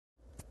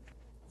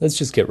let's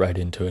just get right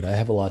into it. I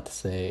have a lot to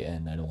say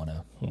and I don't want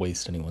to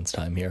waste anyone's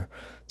time here.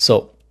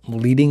 So,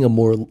 leading a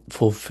more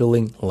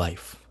fulfilling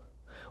life.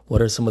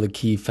 What are some of the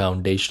key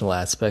foundational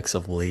aspects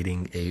of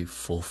leading a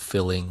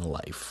fulfilling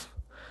life?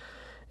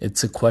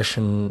 It's a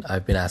question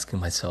I've been asking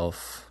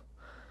myself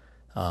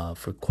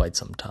for quite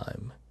some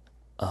time.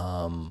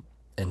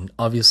 And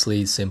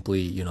obviously,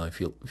 simply,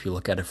 if you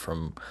look at it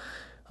from,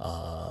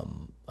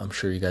 I'm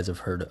sure you guys have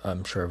heard.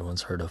 I'm sure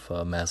everyone's heard of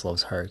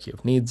Maslow's hierarchy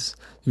of needs.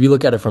 If you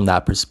look at it from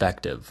that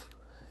perspective,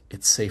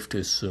 it's safe to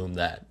assume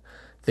that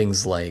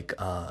things like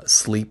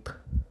sleep,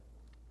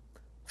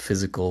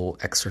 physical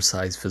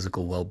exercise,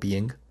 physical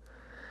well-being,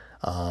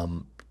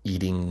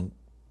 eating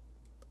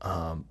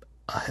a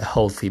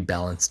healthy,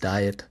 balanced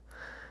diet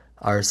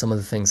are some of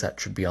the things that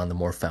should be on the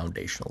more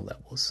foundational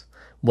levels.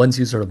 Once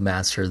you sort of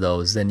master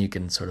those, then you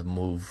can sort of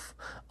move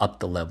up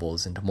the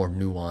levels into more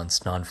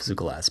nuanced, non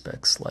physical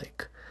aspects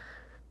like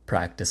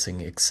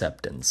practicing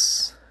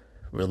acceptance,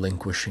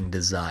 relinquishing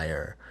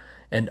desire,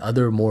 and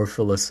other more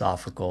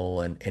philosophical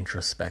and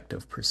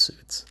introspective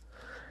pursuits.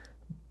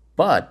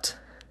 But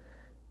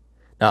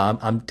now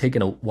I'm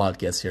taking a wild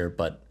guess here,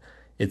 but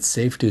it's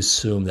safe to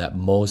assume that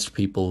most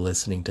people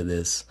listening to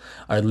this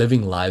are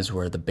living lives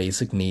where the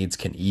basic needs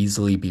can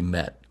easily be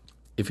met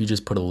if you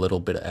just put a little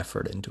bit of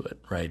effort into it,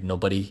 right?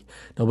 Nobody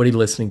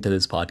listening to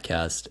this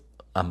podcast,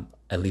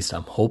 at least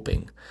I'm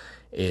hoping,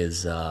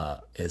 is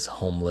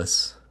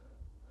homeless,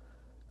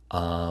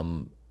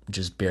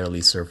 just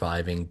barely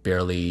surviving,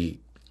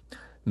 barely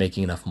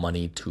making enough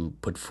money to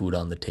put food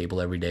on the table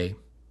every day,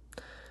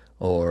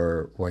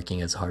 or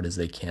working as hard as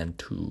they can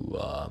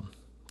to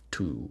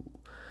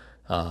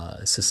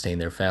sustain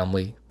their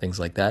family, things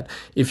like that.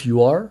 If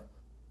you are,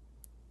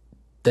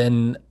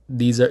 then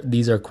these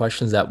are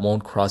questions that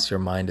won't cross your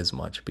mind as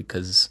much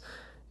because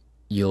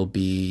you'll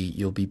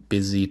be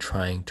busy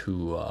trying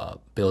to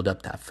build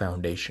up that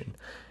foundation,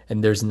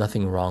 and there's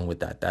nothing wrong with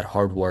that. That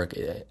hard work,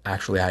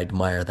 actually, I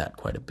admire that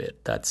quite a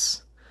bit.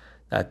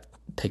 That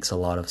takes a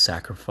lot of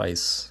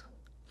sacrifice,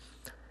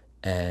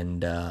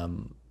 and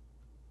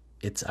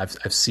it's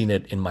I've seen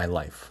it in my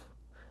life.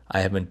 I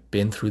haven't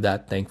been through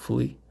that,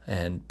 thankfully,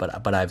 and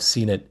but I've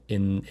seen it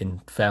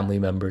in family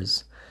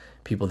members,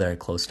 people that are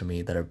close to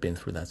me that have been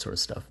through that sort of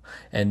stuff,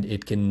 and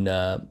it can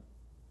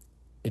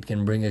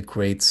bring a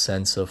great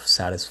sense of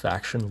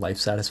satisfaction, life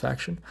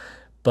satisfaction.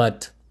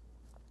 But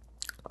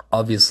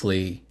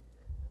obviously,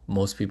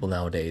 most people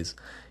nowadays,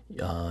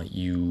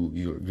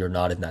 you're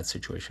not in that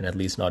situation, at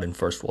least not in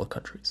first world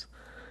countries.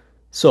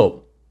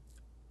 So,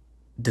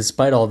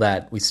 despite all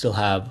that, we still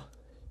have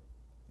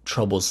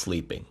trouble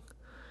sleeping,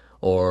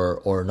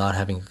 or not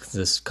having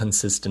this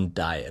consistent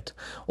diet,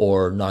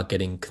 or not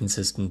getting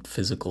consistent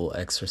physical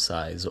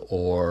exercise,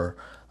 or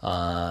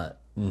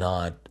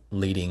not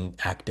leading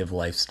active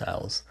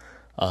lifestyles.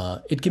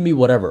 It can be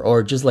whatever,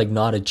 or just like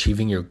not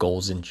achieving your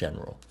goals in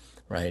general,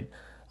 right?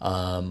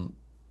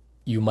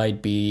 You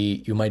might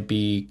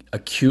be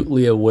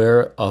acutely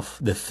aware of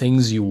the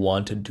things you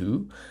want to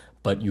do,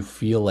 but you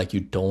feel like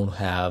you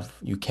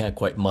can't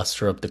quite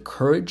muster up the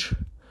courage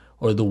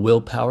or the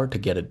willpower to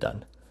get it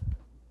done.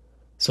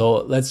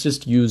 So let's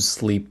just use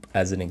sleep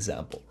as an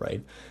example,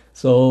 right?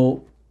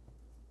 So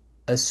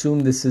assume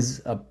this is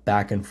a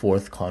back and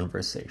forth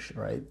conversation,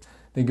 right?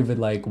 Think of it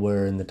like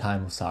we're in the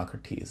time of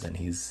Socrates and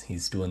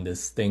he's doing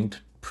this thing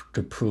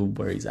to prove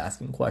where he's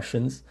asking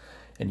questions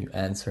and you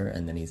answer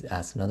and then he's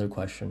asked another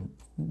question.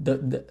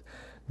 The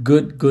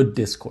good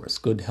discourse,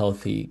 good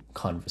healthy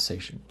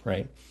conversation,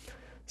 right?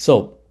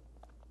 So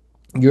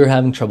you're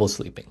having trouble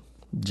sleeping.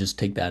 Just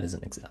take that as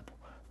an example,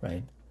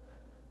 right?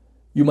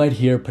 You might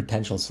hear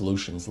potential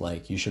solutions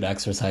like you should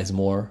exercise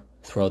more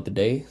throughout the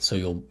day so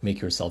you'll make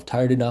yourself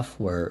tired enough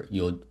where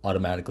you'll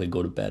automatically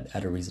go to bed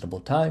at a reasonable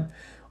time,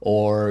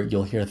 or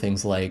you'll hear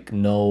things like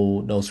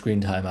no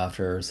screen time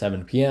after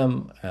 7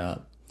 p.m.,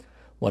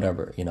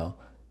 whatever.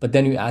 But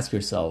then you ask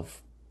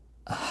yourself,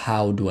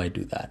 how do I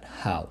do that?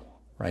 How?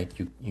 Right?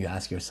 You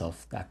ask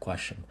yourself that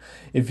question.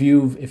 If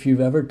you've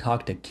ever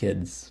talked to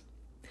kids,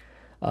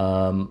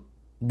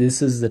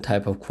 this is the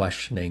type of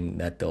questioning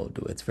that they'll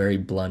do. It's very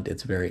blunt,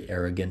 it's very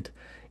arrogant,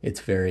 it's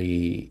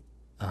very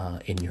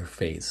in your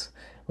face,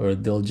 or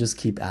they'll just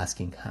keep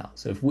asking how.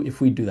 So if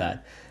we do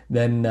that,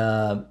 then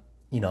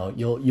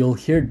you'll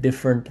hear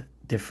different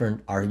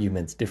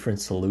arguments, different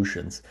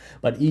solutions,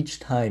 but each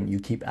time you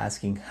keep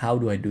asking, how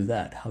do I do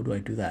that? How do I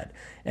do that?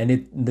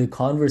 And the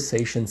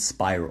conversation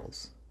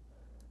spirals,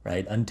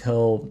 right?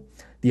 Until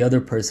the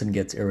other person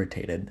gets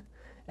irritated,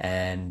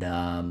 and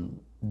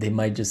they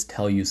might just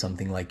tell you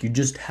something like, "You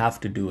just have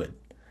to do it,"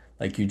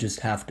 like you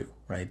just have to,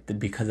 right?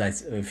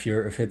 Because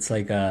if it's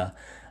like a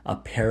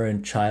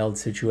parent-child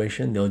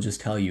situation, they'll just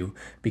tell you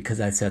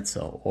because I said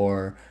so,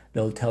 or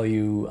they'll tell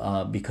you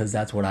because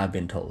that's what I've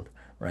been told,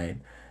 right?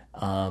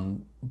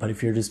 But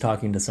if you're just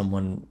talking to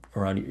someone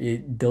around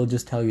you, they'll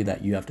just tell you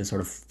that you have to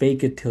sort of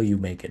fake it till you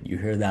make it. You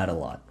hear that a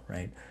lot,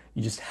 right?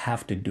 You just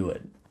have to do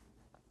it,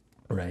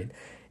 right?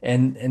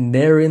 And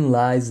therein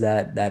lies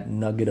that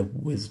nugget of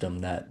wisdom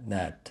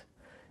that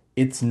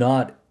it's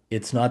not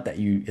it's not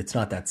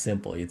that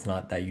simple. It's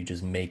not that you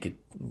just make it,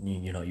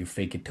 you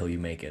fake it till you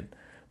make it,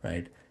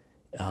 right?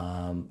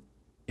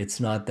 It's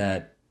not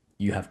that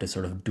you have to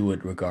sort of do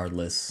it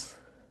regardless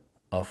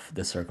of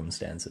the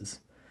circumstances.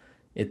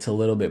 It's a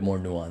little bit more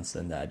nuanced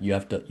than that. You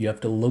have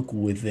to look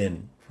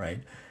within,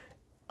 right?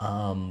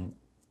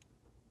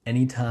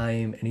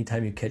 Anytime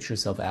you catch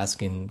yourself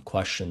asking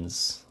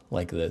questions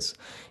like this,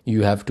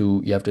 you have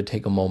to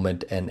take a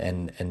moment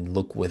and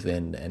look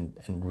within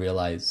and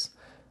realize,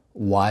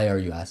 why are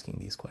you asking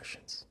these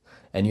questions?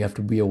 And you have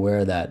to be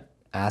aware that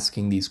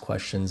asking these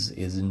questions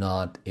is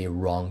not a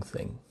wrong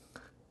thing,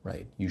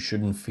 right? You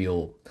shouldn't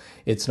feel,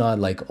 it's not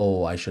like,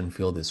 oh, I shouldn't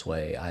feel this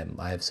way. I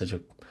have such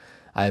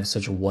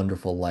a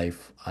wonderful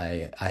life.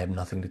 I have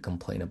nothing to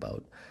complain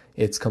about.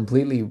 It's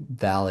completely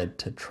valid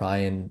to try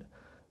and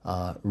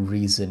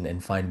reason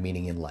and find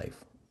meaning in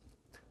life,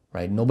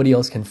 right? Nobody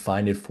else can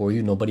find it for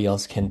you. Nobody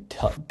else can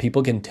tell.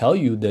 People can tell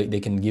you, they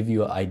can give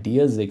you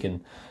ideas. They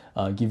can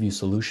give you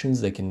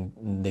solutions. They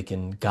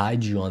can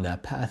guide you on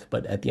that path.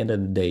 But at the end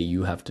of the day,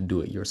 you have to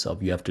do it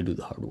yourself. You have to do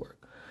the hard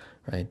work,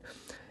 right?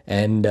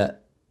 And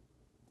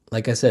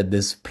like I said,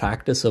 this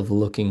practice of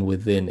looking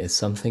within is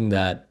something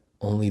that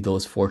only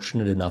those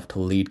fortunate enough to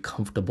lead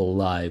comfortable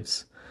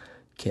lives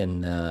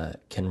can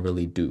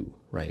really do,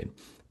 right?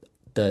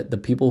 The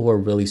people who are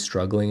really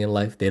struggling in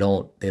life, they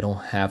don't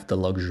have the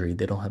luxury,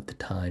 they don't have the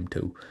time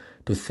to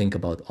think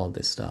about all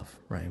this stuff,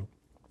 right?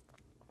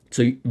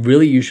 So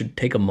really, you should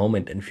take a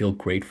moment and feel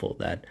grateful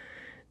that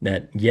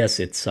yes,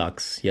 it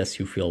sucks, yes,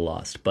 you feel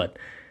lost, but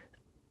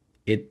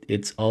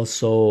it's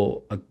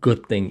also a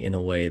good thing in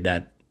a way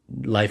that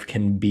life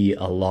can be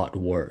a lot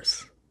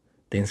worse.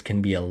 Things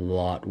can be a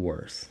lot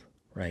worse,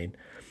 right?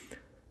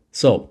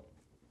 So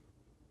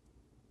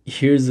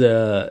here's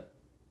a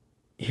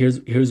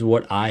here's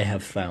what I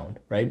have found,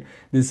 right?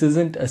 This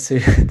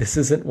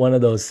isn't one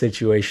of those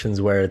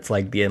situations where it's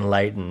like the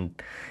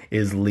enlightened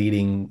is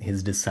leading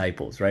his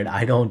disciples, right?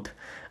 I don't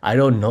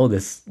know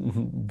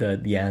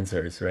the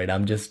answers, right?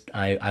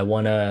 I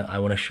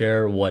wanna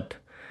share what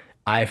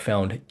I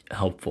found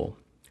helpful,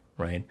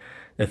 right?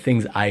 The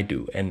things I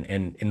do, and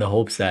in the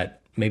hopes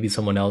that maybe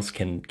someone else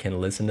can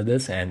listen to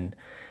this and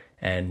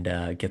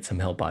get some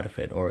help out of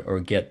it, or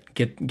get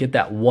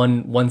that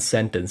one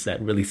sentence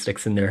that really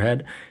sticks in their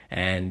head,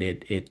 and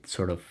it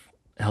sort of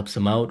helps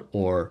them out,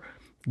 or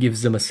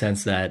gives them a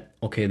sense that,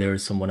 okay, there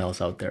is someone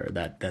else out there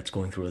that's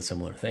going through a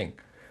similar thing.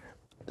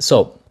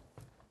 So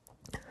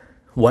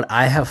what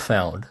I have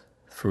found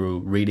through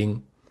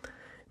reading,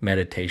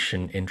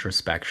 meditation,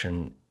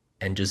 introspection,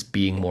 and just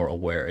being more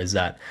aware is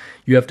that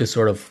you have to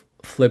sort of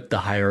flip the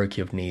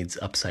hierarchy of needs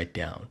upside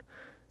down.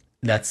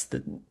 That's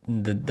the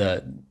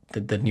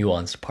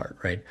nuanced part,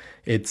 right?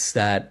 It's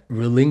that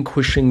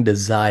relinquishing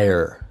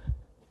desire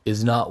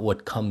is not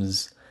what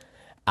comes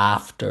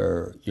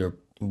after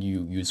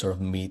you sort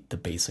of meet the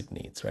basic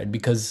needs, right?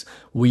 Because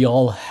we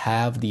all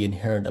have the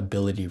inherent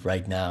ability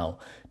right now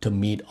to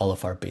meet all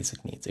of our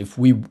basic needs. If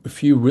we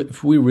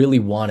really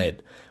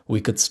wanted,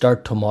 we could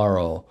start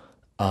tomorrow,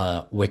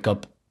 wake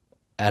up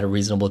at a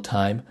reasonable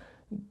time,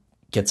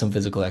 get some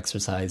physical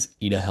exercise,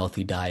 eat a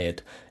healthy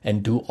diet,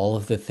 and do all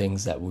of the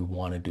things that we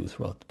want to do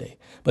throughout the day.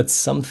 But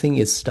something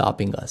is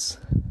stopping us.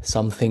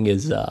 Something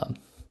is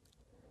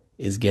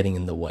getting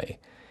in the way,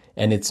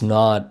 and it's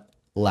not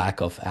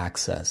lack of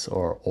access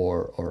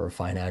or a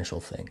financial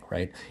thing,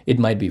 right? It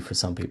might be for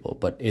some people,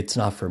 but it's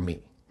not for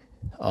me.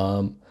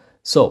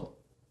 So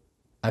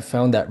I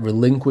found that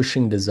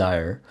relinquishing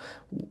desire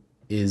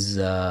is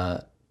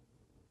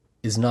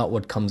is not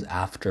what comes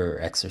after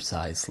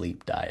exercise,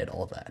 sleep, diet,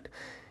 all that.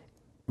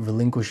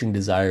 Relinquishing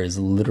desire is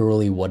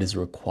literally what is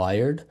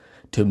required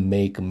to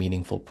make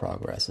meaningful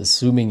progress,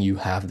 assuming you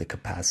have the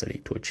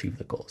capacity to achieve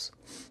the goals,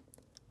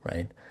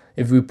 right?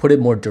 If we put it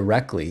more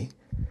directly,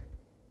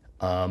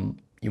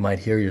 you might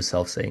hear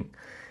yourself saying,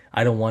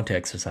 I don't want to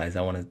exercise.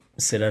 I want to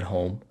sit at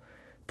home,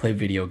 play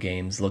video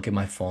games, look at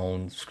my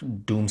phone,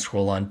 doom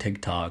scroll on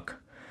TikTok.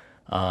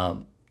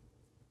 But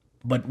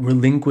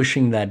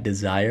relinquishing that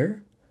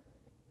desire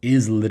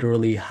is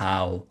literally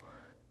how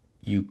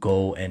you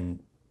go and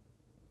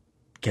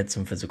get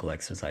some physical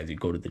exercise. You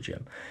go to the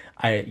gym.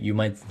 You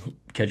might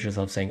catch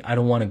yourself saying, I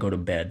don't want to go to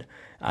bed.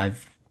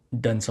 I've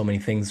done so many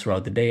things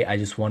throughout the day. I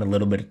just want a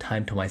little bit of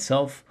time to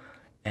myself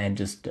and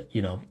just,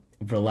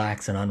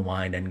 relax and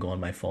unwind and go on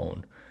my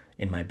phone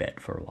in my bed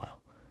for a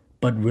while.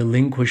 But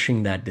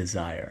relinquishing that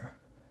desire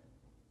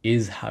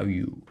is how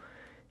you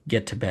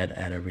get to bed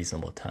at a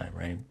reasonable time,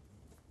 right?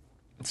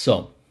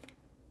 So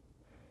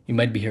you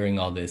might be hearing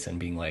all this and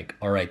being like,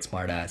 all right,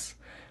 smartass,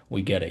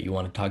 we get it. You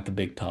want to talk the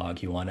big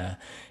talk. You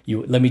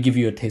let me give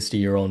you a taste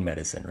of your own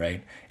medicine,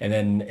 right?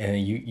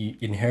 And you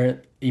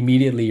inherit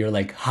immediately. You're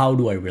like, how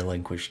do I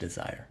relinquish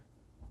desire,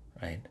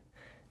 right?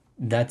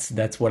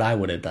 That's what I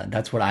would have done.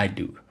 That's what I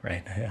do,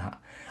 right?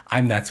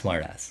 I'm that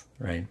smartass,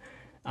 right?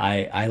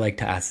 I like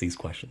to ask these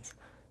questions.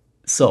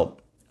 So,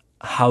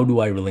 how do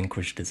I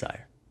relinquish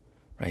desire,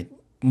 right?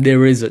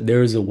 There is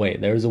a way.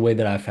 There is a way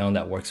that I found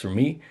that works for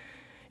me.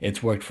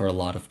 It's worked for a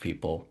lot of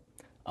people.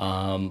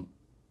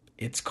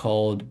 it's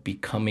called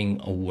becoming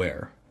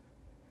aware.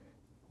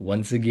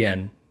 Once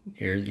again,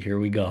 here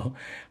we go.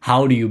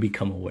 How do you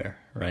become aware,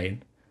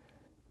 right?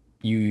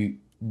 The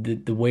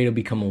way to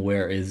become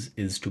aware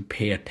is to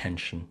pay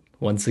attention.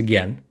 Once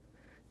again,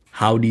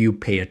 how do you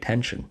pay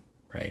attention,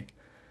 right?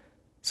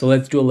 So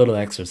let's do a little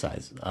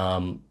exercise.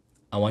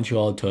 I want you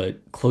all to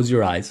close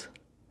your eyes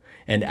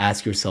and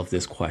ask yourself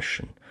this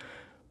question.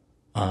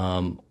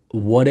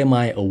 What am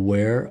I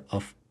aware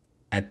of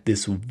at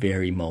this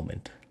very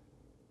moment,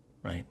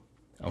 right?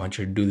 I want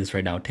you to do this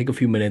right now. Take a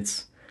few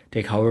minutes,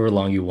 take however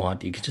long you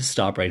want. You can just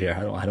stop right here.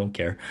 I don't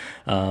care.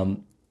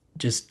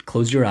 Just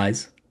close your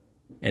eyes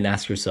and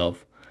ask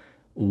yourself,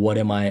 what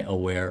am I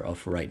aware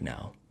of right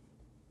now?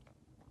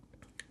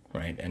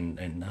 Right,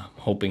 and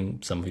hoping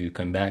some of you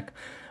come back.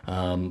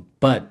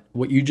 But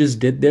what you just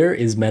did there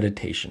is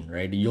meditation,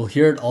 right? You'll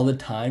hear it all the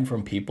time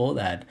from people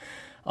that,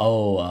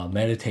 oh,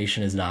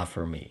 meditation is not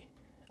for me.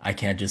 I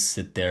can't just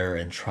sit there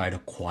and try to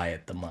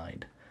quiet the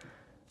mind.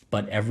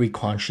 But every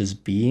conscious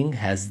being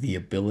has the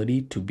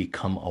ability to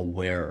become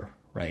aware,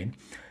 right?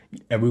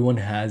 Everyone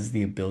has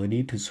the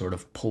ability to sort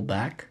of pull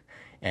back,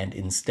 and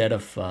instead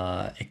of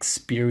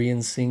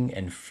experiencing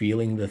and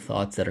feeling the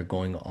thoughts that are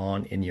going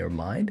on in your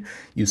mind,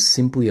 you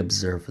simply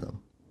observe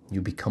them.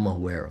 You become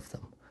aware of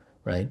them,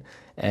 right?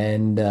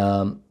 And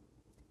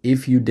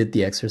if you did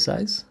the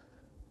exercise,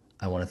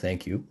 I want to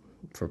thank you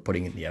for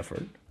putting in the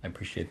effort. I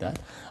appreciate that.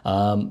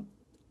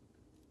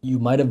 You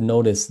might have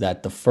noticed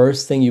that the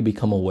first thing you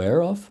become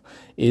aware of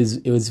is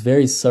it was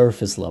very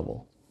surface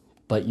level,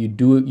 but you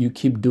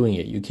keep doing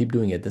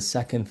it, the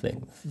second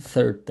thing, the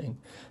third thing,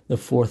 the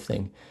fourth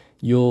thing,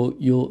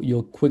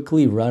 you'll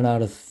quickly run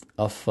out of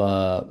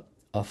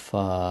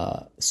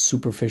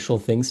superficial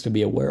things to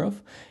be aware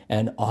of,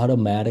 and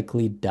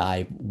automatically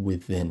dive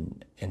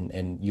within,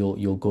 and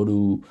you'll go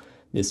to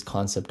this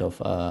concept of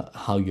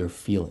how you're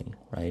feeling,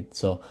 right?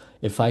 So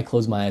if I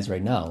close my eyes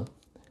right now,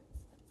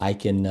 I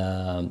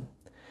can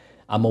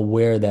I'm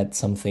aware that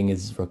something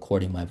is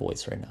recording my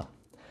voice right now.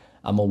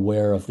 I'm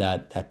aware of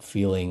that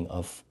feeling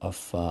of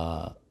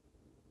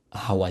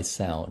how I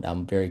sound.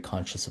 I'm very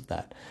conscious of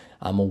that.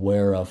 I'm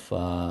aware of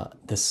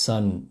the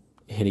sun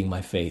hitting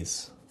my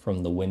face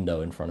from the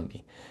window in front of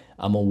me.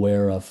 I'm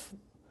aware of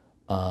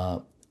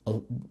uh,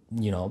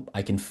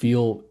 I can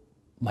feel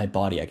my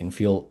body. I can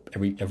feel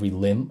every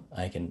limb.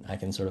 I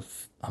can sort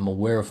of, I'm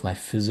aware of my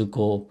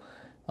physical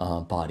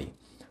body.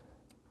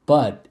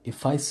 But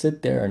if I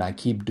sit there and I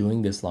keep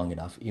doing this long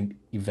enough,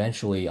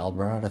 eventually I'll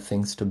run out of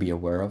things to be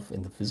aware of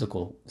in the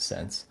physical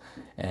sense.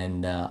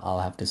 And I'll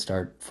have to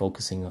start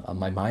focusing on,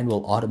 my mind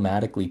will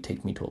automatically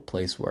take me to a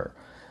place where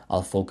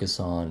I'll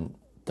focus on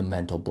the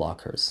mental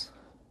blockers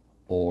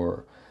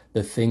or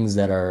the things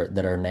that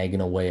are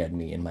nagging away at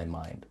me in my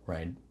mind,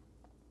 right?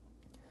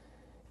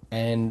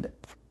 And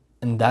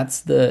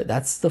that's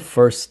the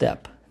first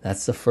step.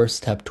 That's the first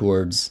step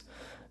towards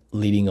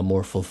leading a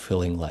more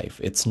fulfilling life.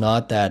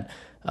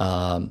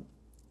 Um,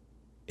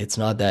 it's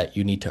not that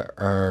you need to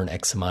earn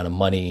X amount of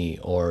money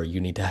or you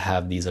need to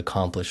have these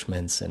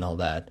accomplishments and all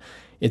that.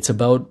 It's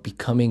about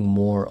becoming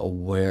more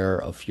aware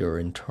of your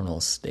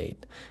internal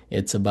state.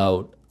 It's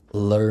about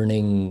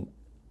learning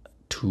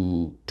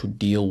to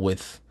deal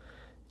with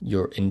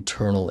your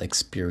internal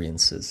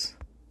experiences.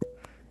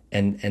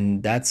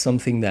 And that's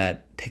something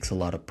that takes a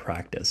lot of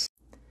practice.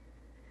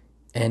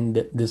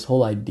 And this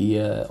whole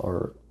idea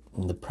or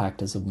the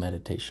practice of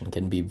meditation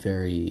can be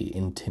very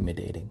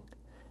intimidating,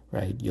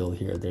 right? You'll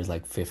hear there's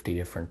like 50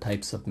 different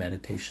types of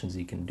meditations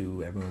you can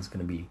do.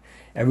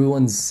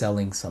 Everyone's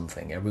selling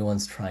something.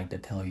 Everyone's trying to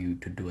tell you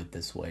to do it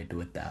this way,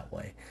 do it that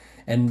way.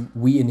 And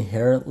we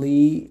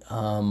inherently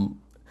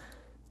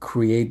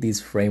create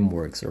these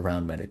frameworks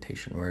around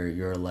meditation where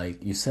you're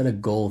like, you set a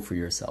goal for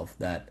yourself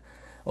that,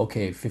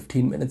 okay,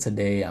 15 minutes a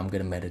day I'm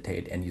going to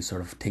meditate, and you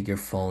sort of take your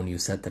phone, you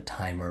set the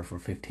timer for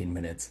 15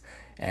 minutes,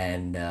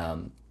 and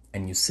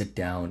you sit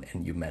down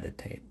and you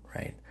meditate,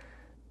 right?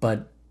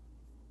 But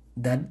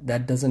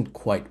that doesn't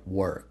quite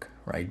work,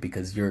 right?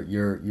 Because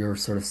you're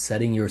sort of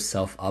setting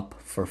yourself up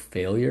for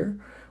failure,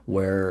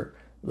 where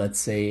let's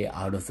say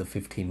out of the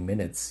 15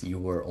 minutes you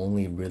were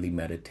only really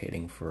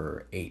meditating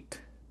for 8,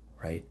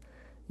 right?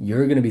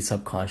 You're going to be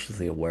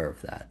subconsciously aware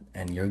of that,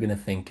 and you're going to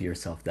think to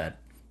yourself that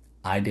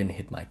I didn't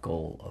hit my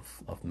goal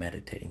of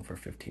meditating for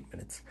 15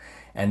 minutes.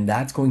 And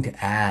that's going to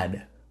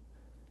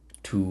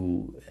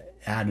to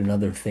add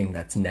another thing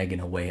that's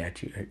nagging away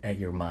at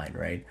your mind,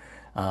 right?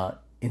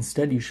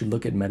 Instead, you should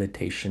look at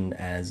meditation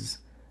as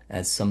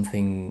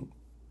something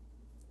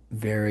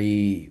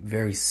very,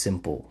 very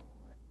simple,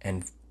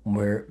 and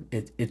where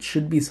it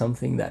should be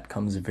something that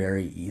comes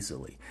very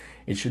easily.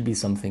 It should be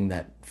something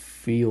that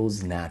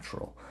feels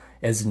natural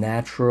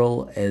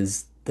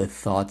as the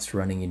thoughts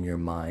running in your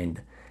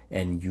mind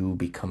and you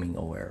becoming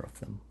aware of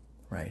them,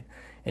 right?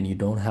 And you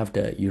don't have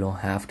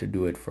to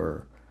do it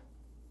for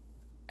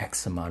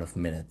X amount of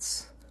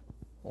minutes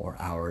or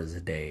hours a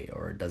day,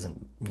 or it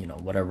doesn't,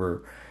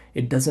 whatever.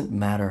 It doesn't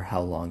matter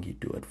how long you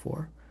do it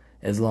for,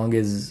 as long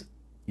as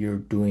you're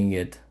doing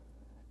it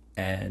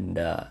and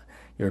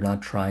You're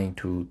not trying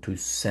to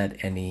set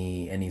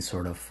any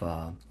sort of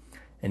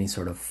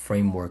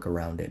framework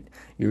around it.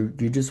 You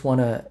just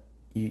wanna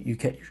you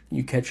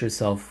catch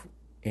yourself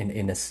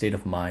in a state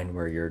of mind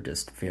where you're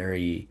just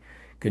very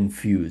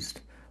confused.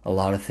 A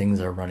lot of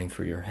things are running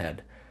through your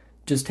head.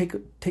 Just take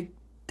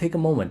a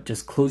moment.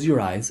 Just close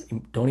your eyes.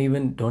 Don't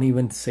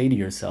even say to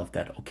yourself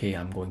that, okay,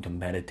 I'm going to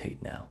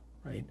meditate now,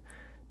 right?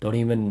 Don't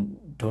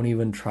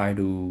even try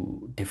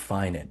to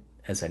define it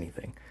as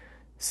anything.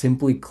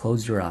 Simply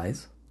close your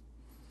eyes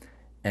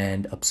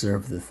and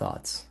observe the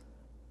thoughts,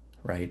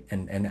 right?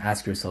 And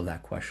ask yourself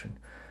that question.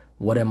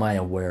 What am I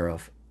aware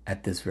of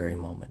at this very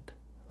moment?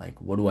 Like,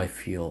 what do I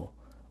feel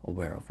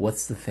aware of?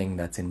 What's the thing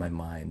that's in my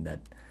mind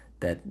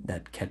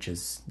that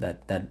catches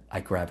that I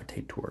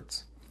gravitate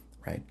towards,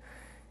 right?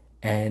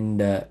 And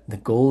the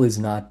goal is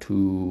not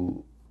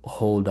to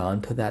hold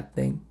on to that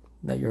thing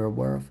that you're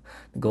aware of.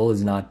 The goal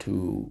is not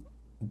to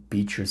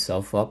beat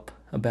yourself up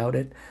about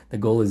it. The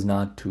goal is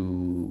not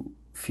to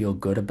feel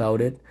good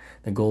about it.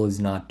 The goal is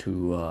not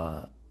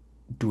to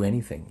do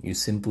anything. You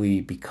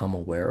simply become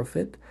aware of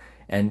it,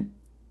 and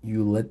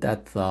you let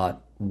that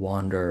thought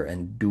wander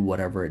and do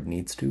whatever it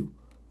needs to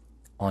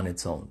on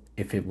its own.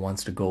 If it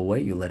wants to go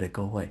away, you let it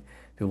go away.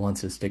 If it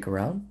wants to stick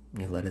around,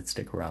 you let it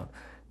stick around.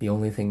 The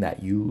only thing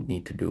that you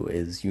need to do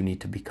is you need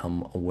to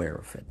become aware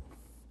of it.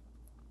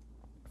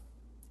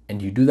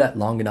 And you do that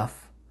long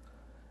enough,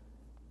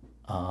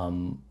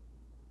 and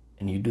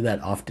you do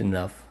that often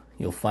enough,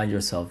 you'll find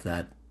yourself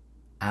that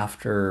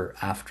after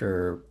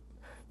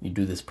you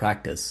do this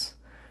practice,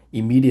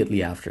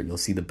 immediately after, you'll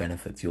see the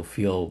benefits. You'll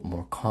feel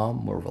more calm,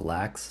 more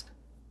relaxed,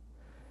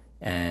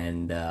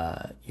 and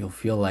you'll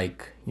feel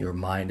like your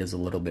mind is a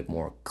little bit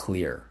more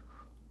clear.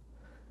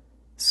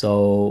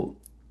 So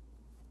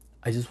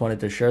I just wanted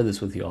to share this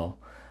with you all.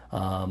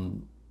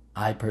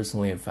 I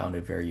personally have found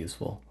it very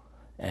useful,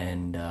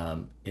 and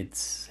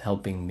it's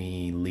helping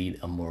me lead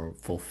a more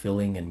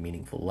fulfilling and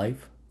meaningful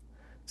life.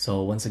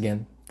 So once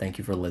again, thank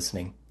you for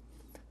listening,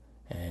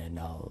 and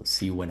I'll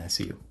see you when I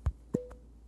see you.